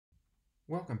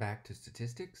Welcome back to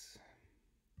statistics.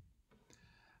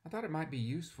 I thought it might be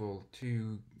useful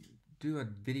to do a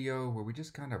video where we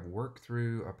just kind of work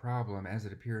through a problem as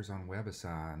it appears on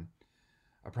WebAssign,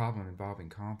 a problem involving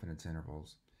confidence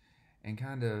intervals, and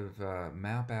kind of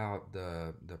map out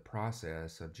the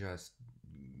process of just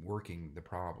working the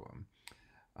problem.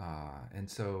 And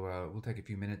so we'll take a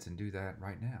few minutes and do that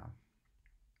right now.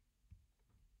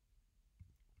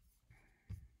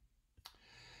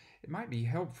 It might be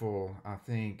helpful, I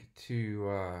think,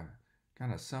 to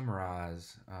kind of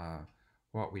summarize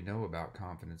what we know about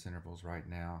confidence intervals right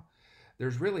now.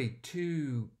 There's really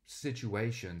two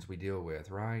situations we deal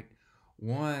with, right?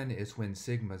 One is when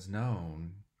sigma's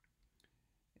known,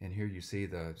 and here you see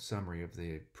the summary of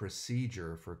the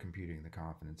procedure for computing the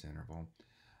confidence interval,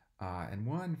 and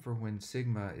one for when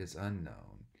sigma is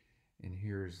unknown, and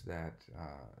here's that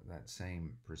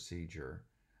same procedure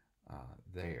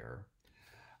there.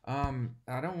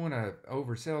 I don't want to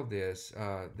oversell this.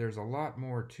 There's a lot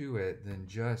more to it than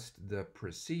just the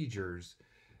procedures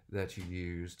that you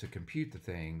use to compute the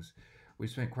things. We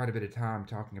spent quite a bit of time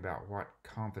talking about what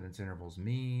confidence intervals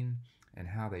mean and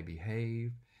how they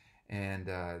behave, and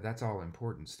that's all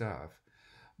important stuff.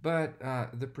 But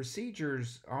the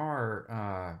procedures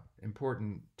are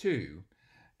important too,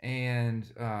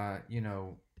 and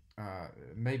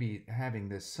maybe having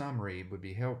this summary would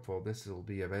be helpful. This will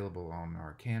be available on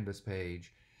our Canvas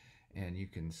page, and you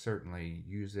can certainly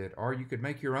use it, or you could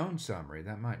make your own summary.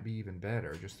 That might be even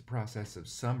better. Just the process of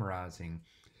summarizing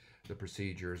the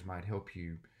procedures might help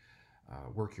you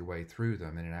work your way through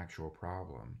them in an actual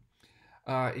problem.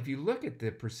 If you look at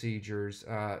the procedures,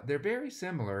 they're very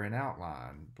similar in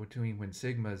outline between when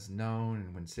sigma is known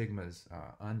and when sigma is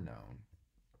unknown.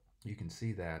 You can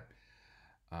see that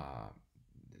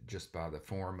just by the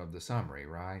form of the summary,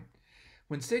 right?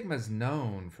 When sigma is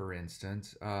known, for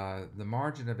instance, the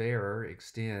margin of error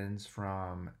extends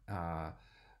from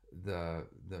the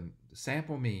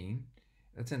sample mean,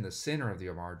 that's in the center of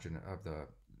the margin of the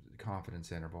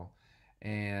confidence interval,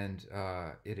 and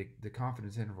the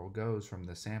confidence interval goes from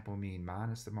the sample mean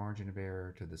minus the margin of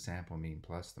error to the sample mean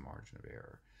plus the margin of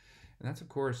error. And that's, of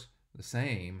course, the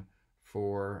same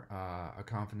for a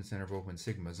confidence interval when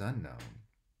sigma is unknown.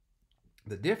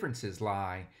 The differences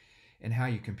lie in how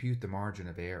you compute the margin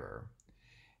of error.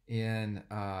 In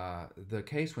the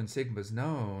case when sigma is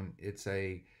known, it's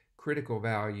a critical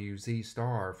value z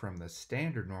star from the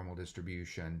standard normal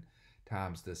distribution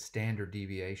times the standard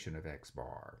deviation of x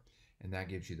bar. And that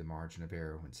gives you the margin of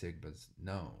error when sigma is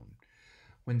known.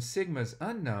 When sigma is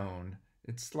unknown,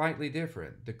 it's slightly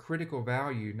different. The critical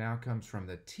value now comes from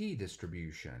the t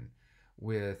distribution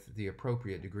with the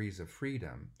appropriate degrees of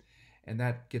freedom, and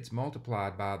that gets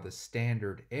multiplied by the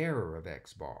standard error of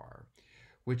x bar,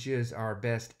 which is our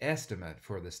best estimate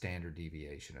for the standard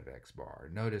deviation of x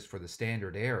bar. Notice for the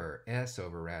standard error, s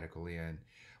over radical n,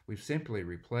 we've simply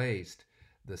replaced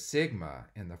the sigma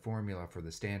in the formula for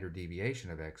the standard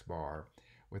deviation of x bar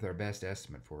with our best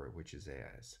estimate for it, which is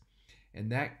s.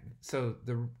 And so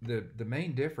the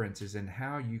main difference is in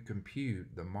how you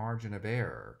compute the margin of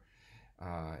error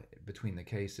between the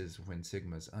cases when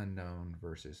sigma is unknown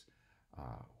versus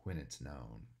when it's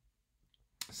known.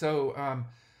 So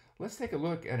let's take a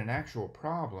look at an actual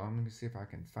problem. Let me see if I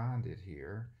can find it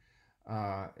here.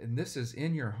 And this is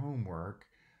in your homework.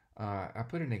 I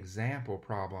put an example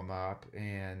problem up,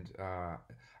 and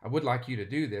I would like you to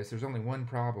do this. There's only one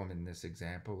problem in this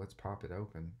example. Let's pop it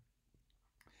open.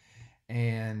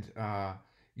 And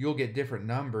you'll get different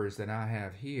numbers than I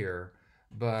have here,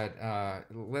 but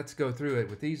let's go through it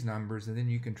with these numbers, and then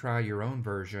you can try your own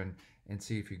version and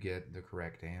see if you get the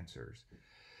correct answers.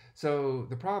 So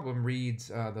the problem reads,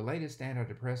 the latest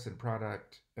antidepressant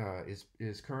product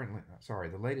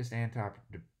the latest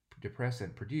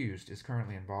antidepressant produced is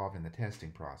currently involved in the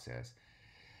testing process.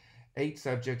 8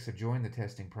 subjects have joined the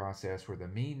testing process where the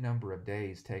mean number of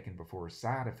days taken before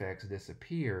side effects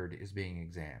disappeared is being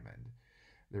examined.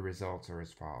 The results are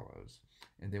as follows.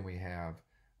 And then we have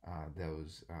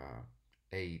those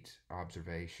 8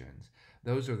 observations.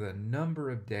 Those are the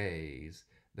number of days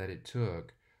that it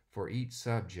took for each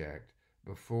subject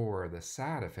before the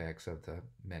side effects of the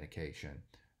medication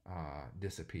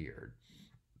disappeared.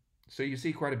 So you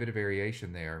see quite a bit of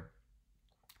variation there.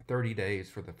 30 days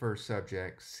for the first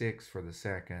subject, 6 for the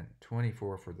second,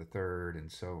 24 for the third,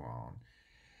 and so on.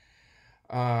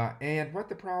 And what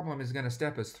the problem is going to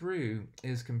step us through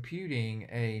is computing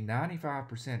a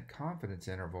 95% confidence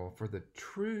interval for the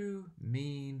true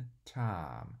mean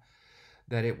time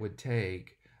that it would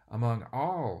take among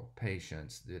all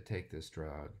patients that take this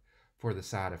drug for the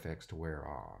side effects to wear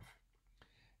off.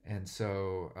 And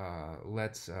so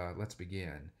let's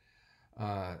begin.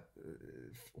 Uh,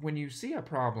 when you see a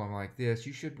problem like this,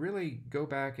 you should really go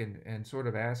back and sort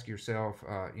of ask yourself,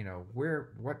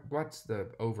 what's the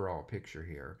overall picture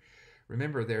here?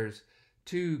 Remember, there's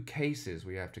two cases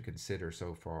we have to consider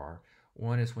so far.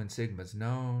 One is when sigma is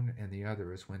known, and the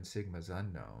other is when sigma is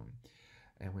unknown.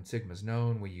 And when sigma is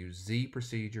known, we use z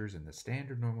procedures in the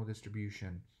standard normal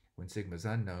distribution. When sigma is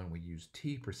unknown, we use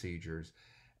t procedures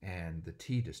and the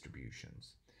t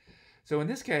distributions. So in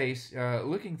this case,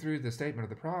 looking through the statement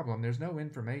of the problem, there's no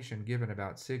information given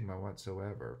about sigma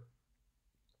whatsoever.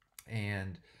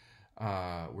 And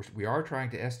we are trying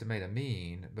to estimate a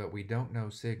mean, but we don't know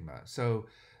sigma. So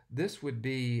this would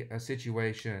be a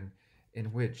situation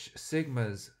in which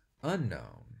sigma's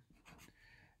unknown.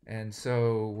 And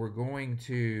so we're going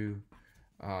to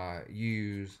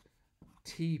use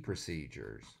t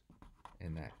procedures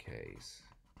in that case.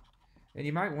 And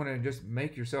you might want to just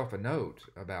make yourself a note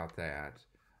about that.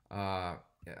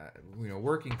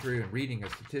 Working through and reading a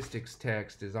statistics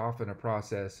text is often a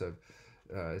process of,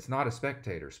 it's not a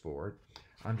spectator sport.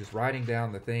 I'm just writing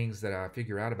down the things that I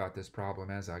figure out about this problem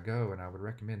as I go, and I would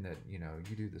recommend that, you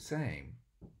do the same.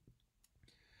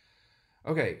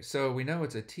 Okay, so we know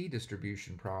it's a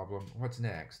t-distribution problem. What's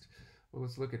next? Well,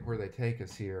 let's look at where they take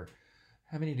us here.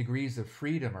 How many degrees of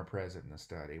freedom are present in the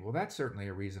study? Well, that's certainly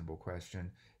a reasonable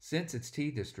question. Since it's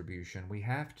t-distribution, we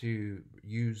have to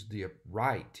use the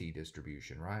right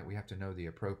t-distribution, right? We have to know the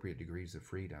appropriate degrees of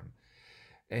freedom.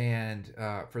 And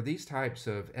for these types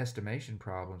of estimation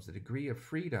problems, the degree of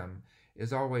freedom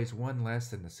is always one less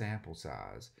than the sample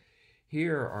size.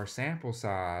 Here, our sample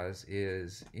size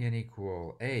is n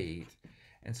equal 8,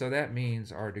 and so that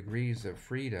means our degrees of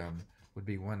freedom would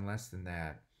be one less than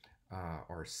that,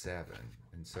 or 7.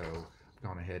 And so I've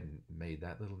gone ahead and made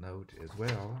that little note as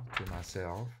well to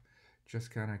myself,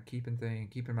 just kind of keeping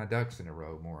my ducks in a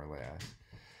row, more or less.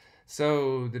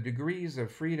 So the degrees of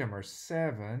freedom are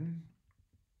 7.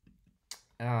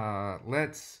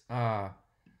 Let's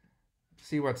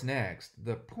see what's next.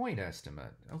 The point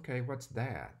estimate. Okay, what's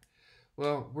that?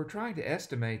 Well, we're trying to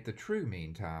estimate the true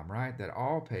mean time, right? That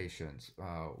all patients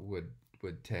would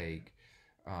take.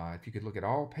 If you could look at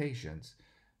all patients,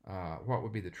 what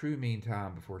would be the true mean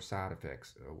time before side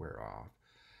effects wear off?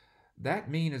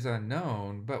 That mean is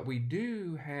unknown, but we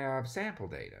do have sample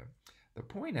data. The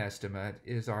point estimate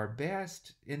is our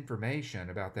best information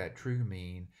about that true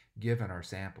mean given our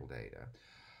sample data.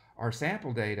 Our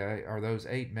sample data are those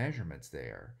 8 measurements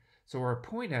there. So our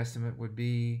point estimate would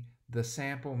be the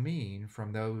sample mean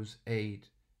from those 8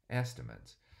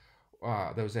 estimates,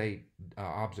 those 8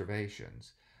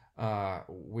 observations.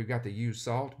 We've got the use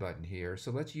salt button here,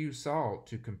 so let's use salt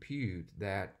to compute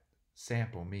that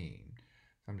sample mean.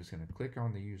 So I'm just going to click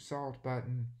on the use salt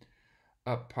button.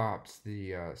 Up pops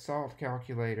the salt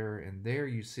calculator, and there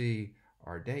you see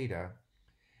our data.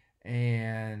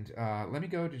 And let me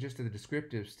go to the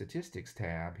descriptive statistics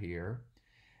tab here,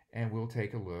 and we'll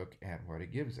take a look at what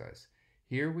it gives us.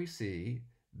 Here we see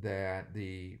that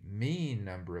the mean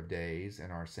number of days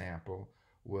in our sample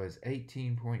was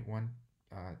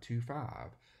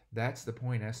 18.125. That's the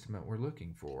point estimate we're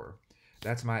looking for.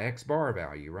 That's my x bar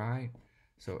value, right?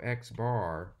 So x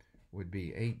bar would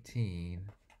be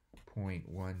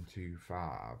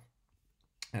 18.125.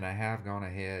 And I have gone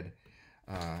ahead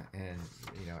and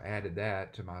added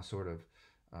that to my sort of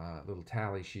little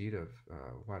tally sheet of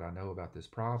what I know about this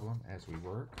problem as we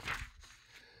work.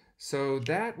 So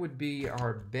that would be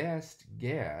our best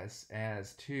guess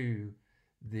as to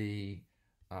the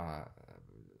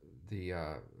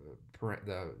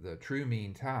true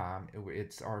mean time.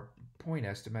 It's our point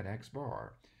estimate x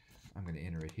bar. I'm going to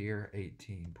enter it here,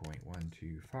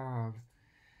 18.125,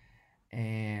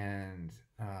 and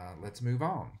let's move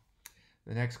on.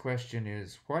 The next question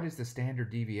is, what is the standard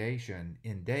deviation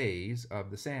in days of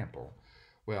the sample?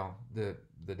 Well, the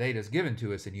data is given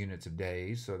to us in units of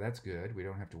days, so that's good. We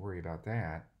don't have to worry about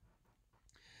that.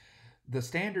 The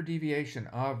standard deviation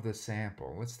of the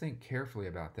sample, let's think carefully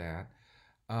about that,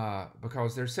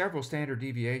 because there's several standard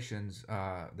deviations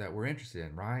that we're interested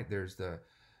in, right? There's the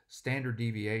standard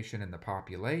deviation in the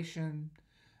population,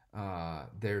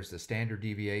 there's the standard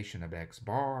deviation of x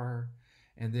bar,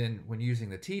 and then when using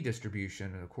the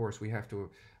t-distribution, of course, we have to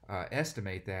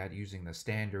estimate that using the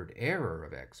standard error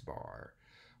of x bar.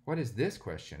 What is this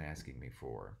question asking me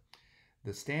for?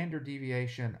 The standard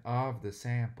deviation of the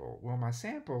sample. Well, my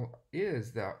sample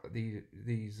is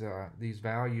these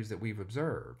values that we've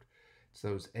observed. It's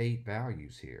those 8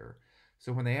 values here.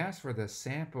 So when they ask for the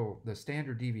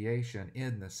standard deviation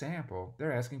in the sample,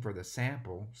 they're asking for the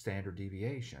sample standard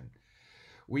deviation.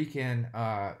 We can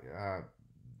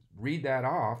read that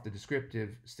off the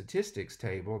descriptive statistics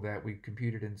table that we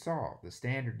computed in SALT. The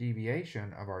standard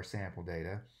deviation of our sample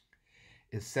data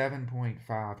is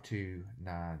 7.5297.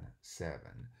 So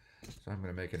I'm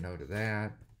going to make a note of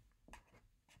that.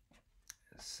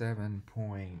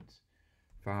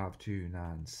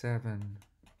 7.5297.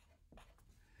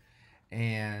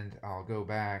 And I'll go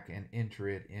back and enter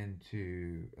it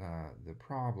into the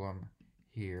problem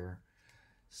here.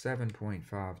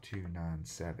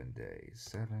 7.5297 days.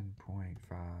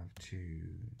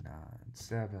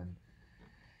 7.5297.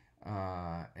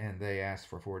 And they asked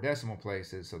for 4 decimal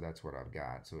places, so that's what I've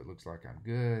got. So it looks like I'm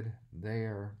good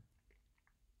there.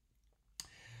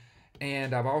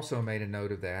 And I've also made a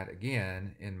note of that,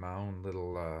 again, in my own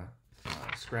little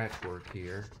scratch work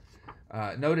here.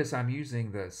 Notice I'm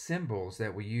using the symbols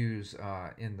that we use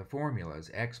in the formulas.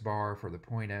 X bar for the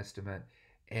point estimate,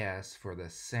 S for the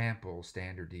sample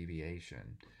standard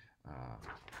deviation.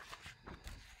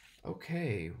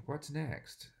 Okay, what's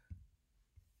next?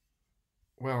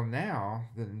 Well, now,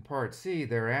 in part C,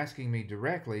 they're asking me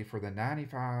directly for the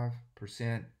 95%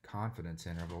 confidence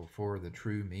interval for the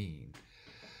true mean.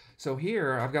 So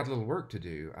here, I've got a little work to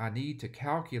do. I need to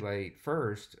calculate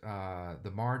first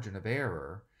the margin of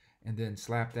error, and then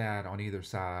slap that on either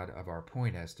side of our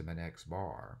point estimate X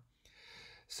bar.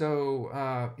 So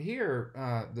here,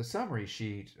 the summary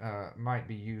sheet might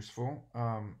be useful.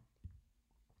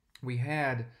 We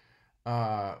know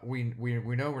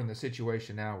we're in the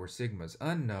situation now where sigma's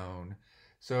unknown.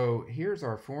 So here's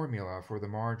our formula for the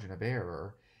margin of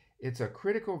error. It's a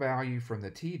critical value from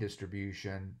the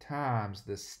t-distribution times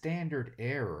the standard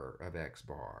error of X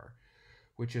bar,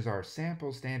 which is our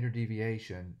sample standard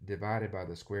deviation divided by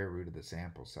the square root of the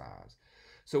sample size.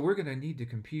 So we're going to need to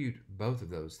compute both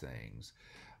of those things.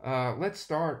 Let's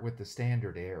start with the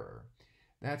standard error.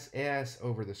 That's S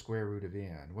over the square root of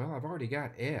n. Well, I've already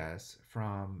got S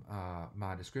from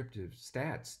my descriptive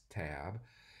stats tab,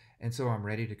 and so I'm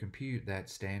ready to compute that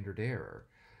standard error.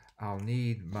 I'll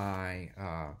need my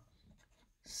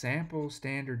sample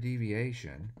standard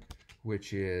deviation,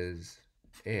 which is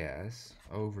S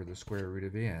over the square root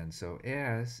of n. So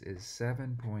S is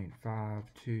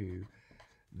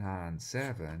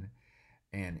 7.5297,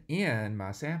 and n,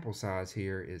 my sample size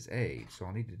here, is 8. So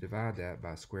I'll need to divide that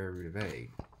by square root of 8.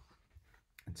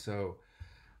 And so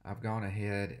I've gone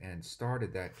ahead and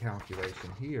started that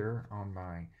calculation here on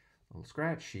my little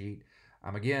scratch sheet.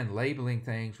 I'm again labeling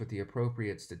things with the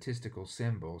appropriate statistical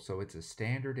symbol. So it's a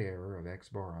standard error of X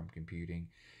bar I'm computing,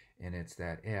 and it's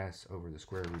that S over the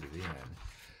square root of n.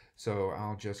 So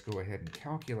I'll just go ahead and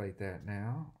calculate that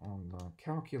now on the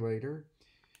calculator.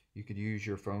 You could use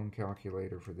your phone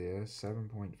calculator for this.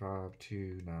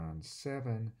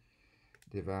 7.5297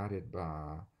 divided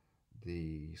by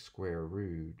the square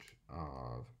root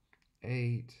of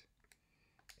 8,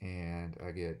 and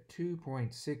I get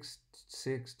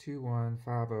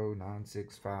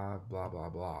 2.662150,965, blah, blah,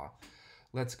 blah.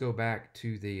 Let's go back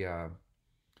to the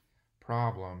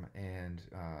problem and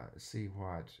see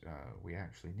what we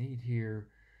actually need here.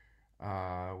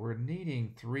 We're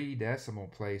needing 3 decimal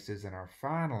places in our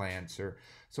final answer,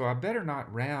 so I better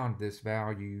not round this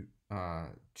value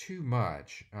too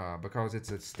much because it's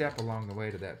a step along the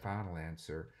way to that final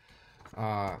answer.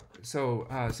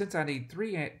 Since I need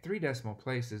three decimal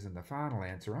places in the final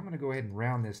answer, I'm going to go ahead and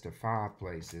round this to 5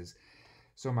 places.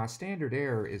 So my standard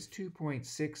error is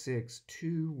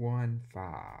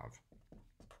 2.66215.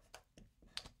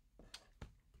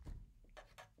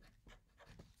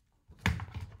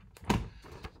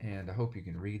 And I hope you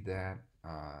can read that.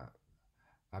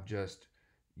 I've just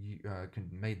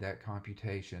made that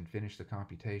computation, finished the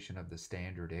computation of the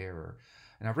standard error.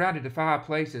 And I've rounded to 5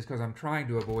 places because I'm trying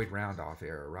to avoid round-off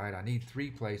error, right? I need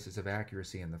 3 places of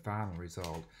accuracy in the final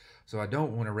result. So I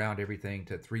don't want to round everything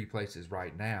to 3 places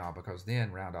right now, because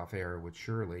then round-off error would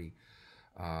surely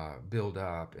build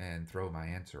up and throw my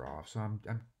answer off. So I'm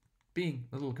being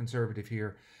a little conservative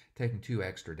here, taking 2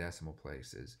 extra decimal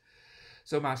places.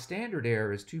 So my standard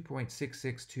error is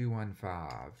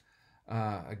 2.66215.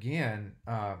 Again,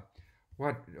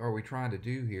 what are we trying to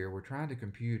do here? We're trying to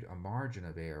compute a margin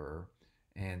of error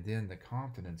and then the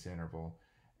confidence interval.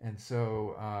 And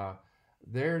so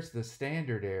there's the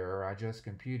standard error I just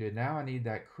computed. Now I need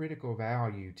that critical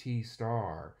value T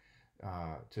star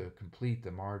to complete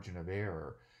the margin of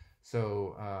error.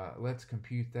 So let's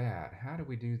compute that. How do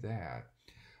we do that?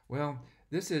 Well,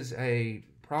 this is a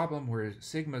problem where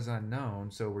sigma's unknown,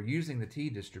 so we're using the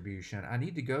t-distribution. I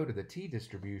need to go to the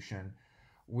t-distribution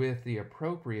with the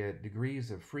appropriate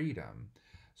degrees of freedom.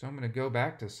 So I'm going to go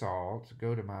back to SALT,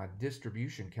 go to my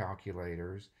distribution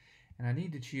calculators, and I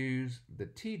need to choose the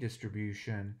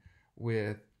t-distribution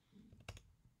with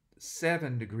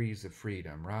 7 degrees of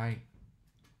freedom, right?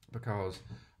 Because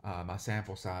my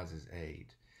sample size is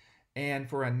 8. And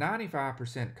for a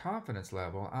 95% confidence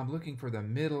level, I'm looking for the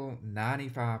middle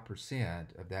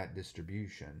 95% of that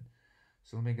distribution.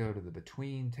 So let me go to the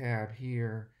Between tab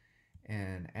here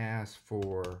and ask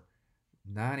for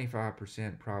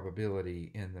 95% probability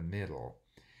in the middle.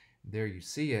 There you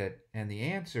see it, and the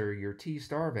answer, your t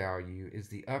star value, is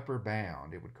the upper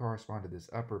bound. It would correspond to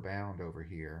this upper bound over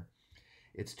here.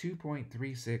 It's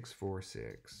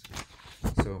 2.3646.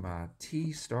 So my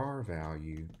t star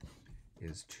value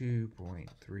is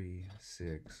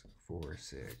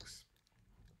 2.3646.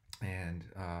 And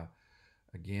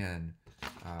again,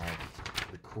 I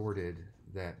recorded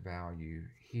that value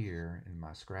here in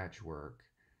my scratch work.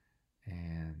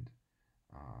 And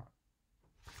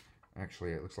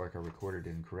actually, it looks like I recorded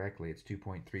it incorrectly. It's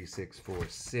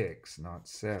 2.3646, not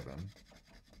 7.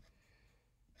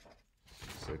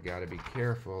 So got to be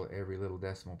careful. Every little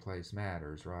decimal place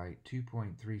matters, right?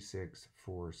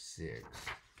 2.3646.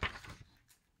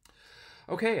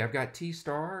 Okay, I've got t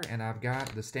star and I've got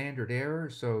the standard error.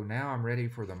 So now I'm ready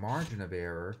for the margin of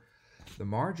error. The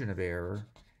margin of error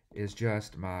is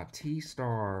just my t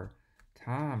star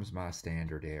times my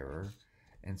standard error.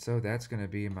 And so that's going to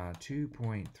be my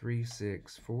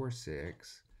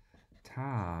 2.3646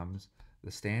 times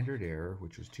the standard error,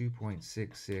 which was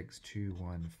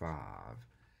 2.66215.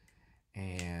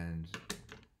 And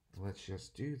let's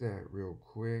just do that real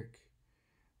quick.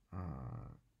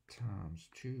 Times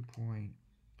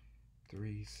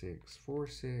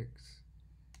 2.3646.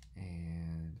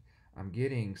 And I'm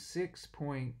getting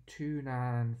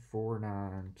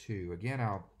 6.29492. Again,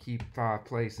 I'll keep 5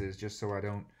 places just so I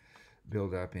don't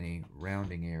build up any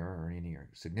rounding error or any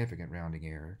significant rounding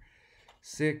error.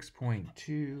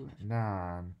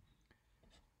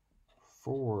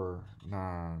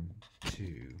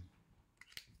 6.29492.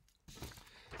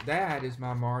 That is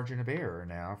my margin of error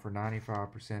now for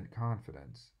 95%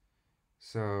 confidence.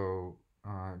 So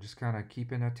just kind of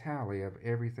keeping a tally of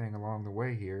everything along the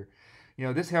way here. You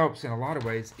know, this helps in a lot of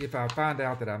ways. If I find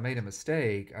out that I made a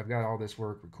mistake, I've got all this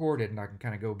work recorded and I can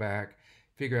kind of go back,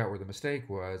 figure out where the mistake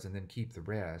was, and then keep the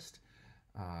rest.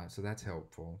 So that's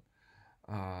helpful.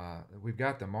 We've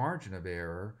got the margin of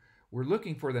error. We're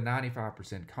looking for the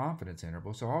 95% confidence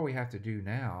interval. So all we have to do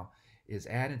now is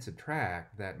add and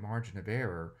subtract that margin of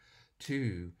error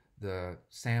to the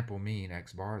sample mean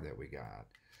x bar that we got.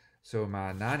 So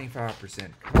my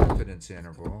 95% confidence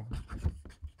interval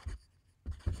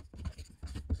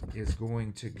is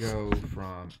going to go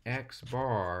from x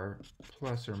bar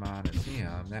plus or minus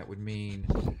m. That would mean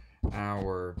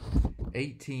our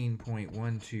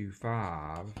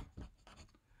 18.125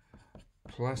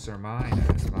 plus or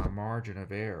minus my margin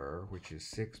of error, which is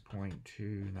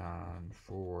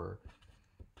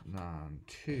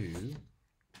 6.29492.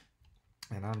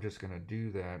 And I'm just going to do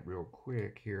that real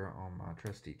quick here on my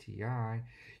trusty TI.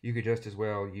 You could just as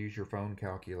well use your phone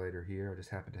calculator here. I just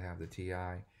happen to have the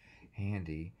TI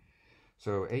handy.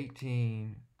 So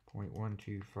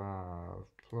 18.125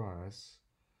 plus,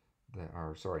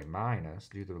 minus,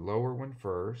 do the lower one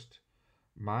first,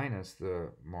 minus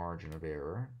the margin of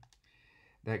error.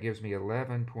 That gives me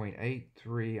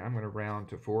 11.83. I'm going to round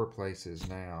to 4 places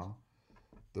now.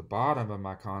 The bottom of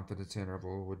my confidence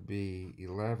interval would be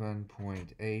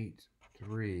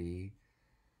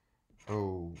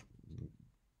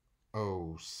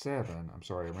 11.83007. I'm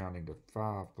sorry, rounding to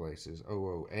 5 places.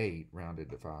 008 rounded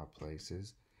to 5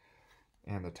 places.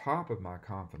 And the top of my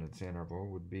confidence interval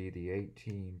would be the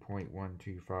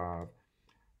 18.125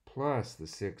 plus the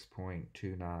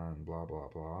 6.29 blah, blah,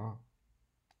 blah.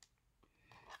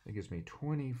 That gives me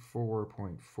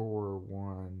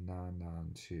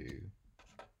 24.41992.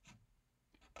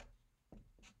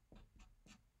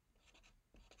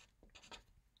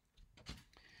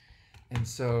 And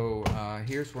so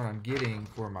here's what I'm getting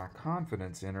for my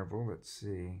confidence interval. Let's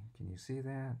see. Can you see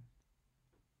that?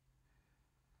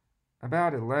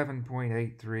 About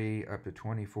 11.83 up to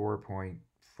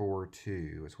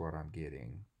 24.42 is what I'm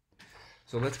getting.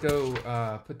 So let's go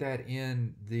put that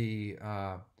in the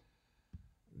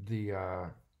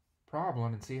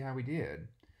problem and see how we did.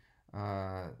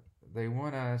 They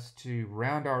want us to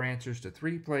round our answers to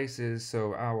 3 places,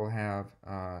 so I will have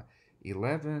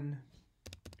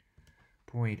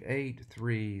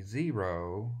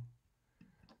 11.830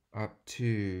 up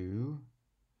to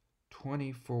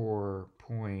 24.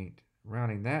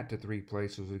 Rounding that to 3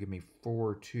 places will give me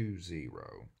 420.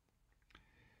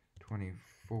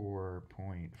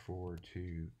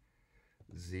 24.420.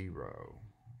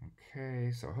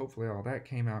 Okay, so hopefully all that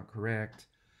came out correct.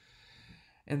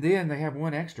 And then they have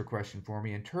one extra question for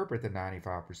me. Interpret the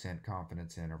 95%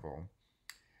 confidence interval.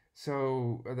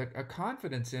 So a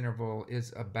confidence interval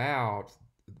is about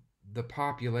the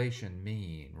population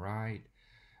mean, right?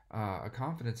 A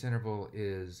confidence interval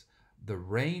is the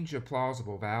range of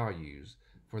plausible values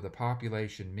for the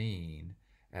population mean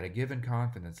at a given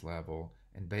confidence level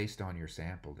and based on your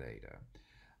sample data.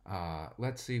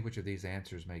 Let's see which of these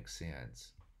answers makes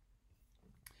sense.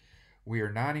 We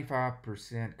are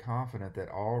 95% confident that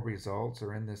all results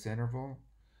are in this interval.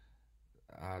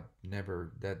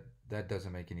 Never, that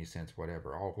doesn't make any sense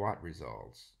whatever. All what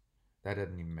results? That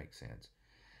doesn't even make sense.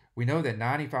 We know that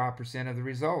 95% of the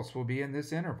results will be in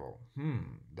this interval.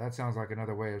 That sounds like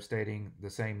another way of stating the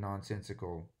same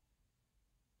nonsensical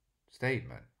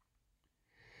statement.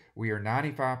 We are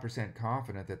 95%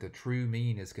 confident that the true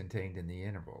mean is contained in the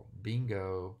interval.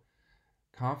 Bingo.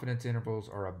 Confidence intervals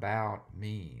are about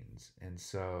means, and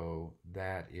so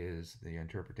that is the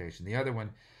interpretation. The other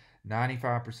one,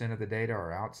 95% of the data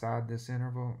are outside this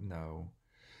interval. No.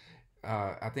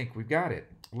 I think we've got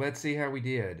it. Let's see how we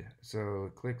did.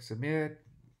 So click submit,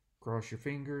 cross your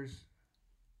fingers.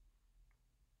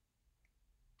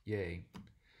 Yay,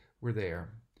 we're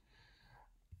there.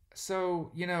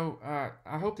 So,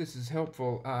 I hope this is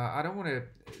helpful. I don't want to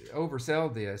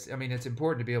oversell this. I mean, it's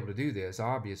important to be able to do this,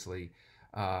 obviously.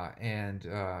 And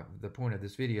the point of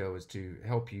this video is to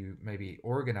help you maybe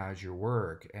organize your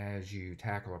work as you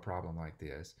tackle a problem like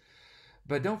this.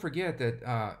 But don't forget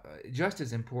that just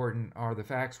as important are the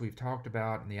facts we've talked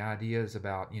about and the ideas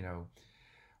about,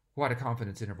 what a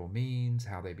confidence interval means,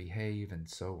 how they behave, and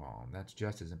so on. That's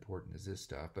just as important as this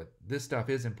stuff. But this stuff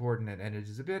is important, and it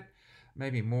is a bit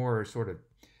maybe more sort of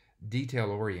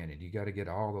detail oriented. You got to get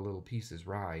all the little pieces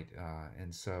right.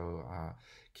 And so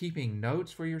keeping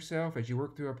notes for yourself as you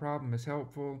work through a problem is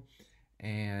helpful.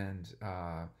 And,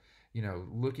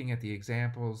 looking at the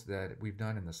examples that we've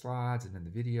done in the slides and in the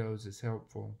videos is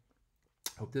helpful.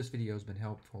 Hope this video has been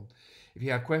helpful. If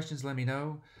you have questions, let me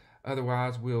know.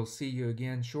 Otherwise, we'll see you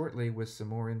again shortly with some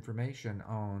more information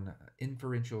on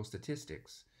inferential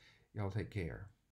statistics. Y'all take care.